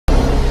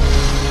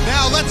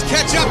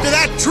catch up to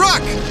that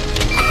truck!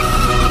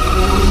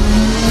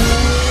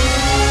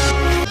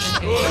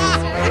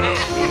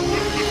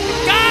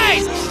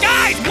 Guys!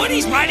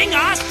 Woody's riding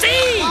RC!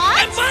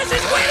 And Buzz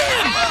is with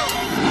him!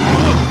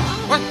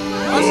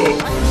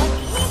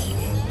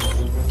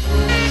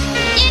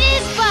 It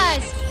is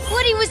Buzz!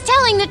 Woody was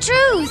telling the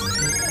truth!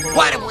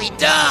 What have we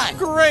done?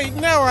 Great,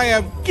 now I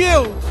have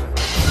guilt!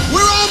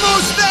 We're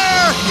almost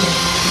there!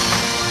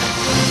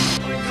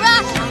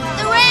 Rock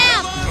the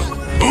ramp!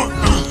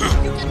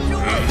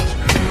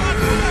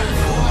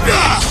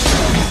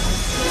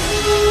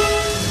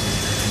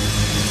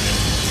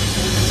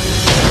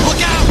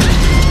 Look out!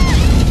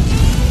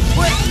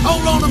 Quick,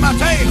 hold on to my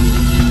tail!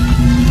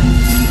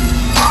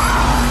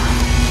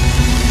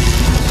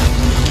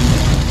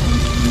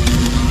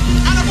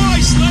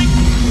 Attaboy, Slink!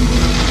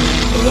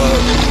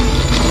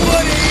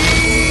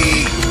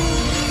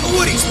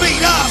 Woody,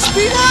 speed up!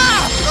 Speed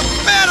up! The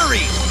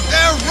batteries!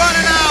 They're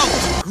running out!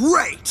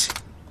 Great!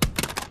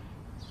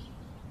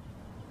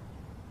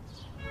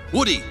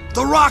 Woody,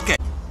 the rocket!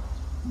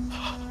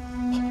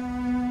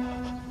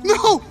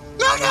 No!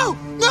 No, no!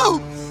 No!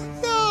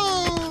 No!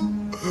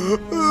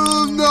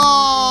 No! No!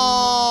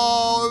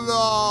 No!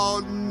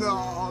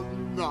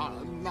 No!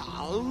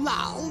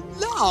 No!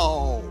 No!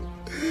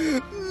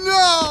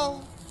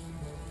 No!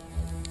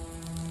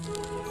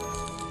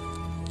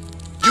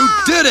 You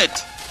did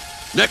it!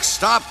 Next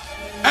stop,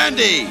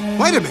 Andy!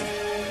 Wait a minute.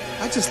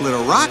 I just lit a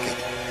rocket.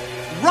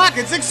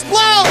 Rockets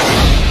explode!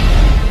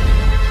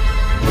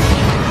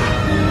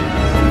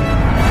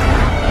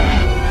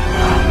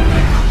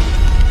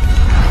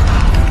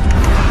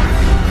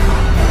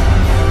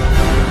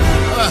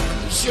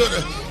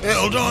 Should've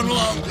held on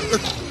longer.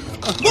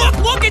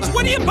 Look, it's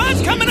Woody and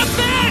Buzz coming up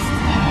fast!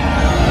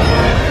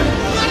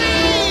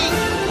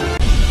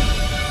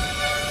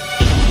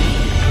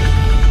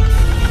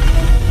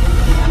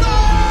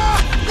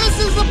 This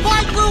is the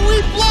part where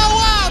we blow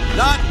up!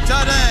 Not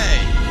today!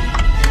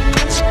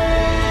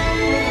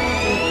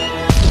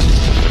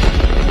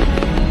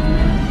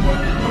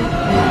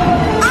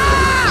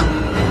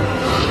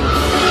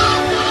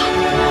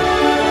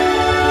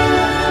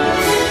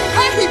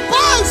 Hey,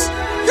 Buzz!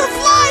 You're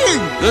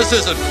flying! This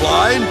isn't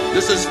flying,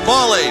 this is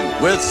falling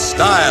with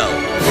style.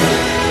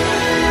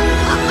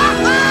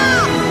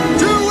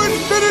 To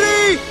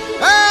infinity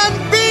and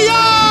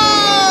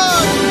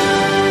beyond!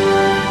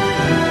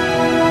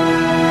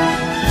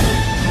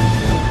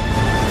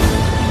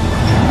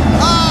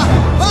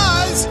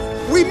 Buzz!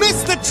 We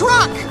missed the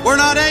truck! We're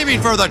not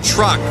aiming for the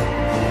truck.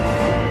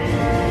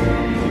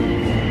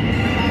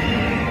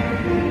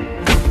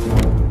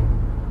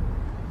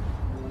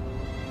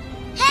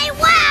 Hey,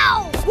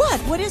 wow!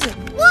 What is it?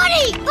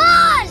 Woody!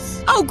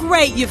 Buzz! Oh,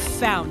 great, you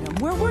found them.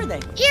 Where were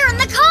they? Here in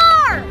the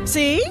car!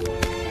 See?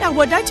 Now,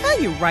 what did I tell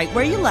you? Right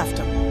where you left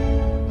them.